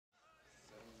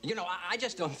You know, I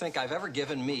just don't think I've ever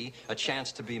given me a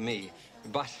chance to be me.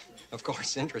 But, of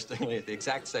course, interestingly, at the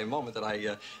exact same moment that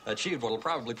I achieved what will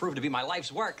probably prove to be my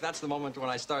life's work, that's the moment when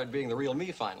I started being the real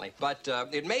me, finally. But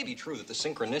it may be true that the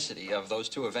synchronicity of those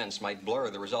two events might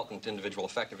blur the resultant individual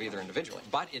effect of either individually.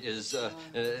 But it is,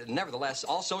 nevertheless,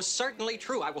 also certainly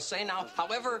true, I will say now,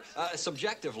 however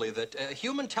subjectively, that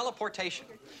human teleportation,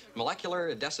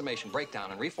 molecular decimation, breakdown,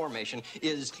 and reformation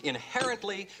is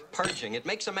inherently purging. It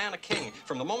makes a man a king.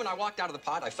 From the moment I walked out of the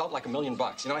pod, I felt like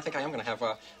 $1,000,000. You know, I think I am going to have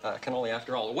cannoli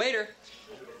after all. Waiter,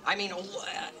 I mean,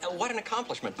 what an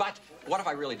accomplishment. But what have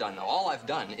I really done, though? All I've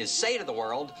done is say to the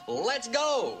world, let's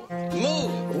go.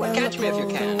 Move. Catch me if you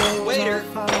can. Waiter,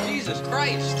 Jesus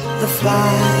Christ. The fly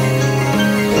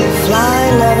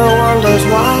never wonders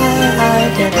why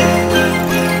I did it.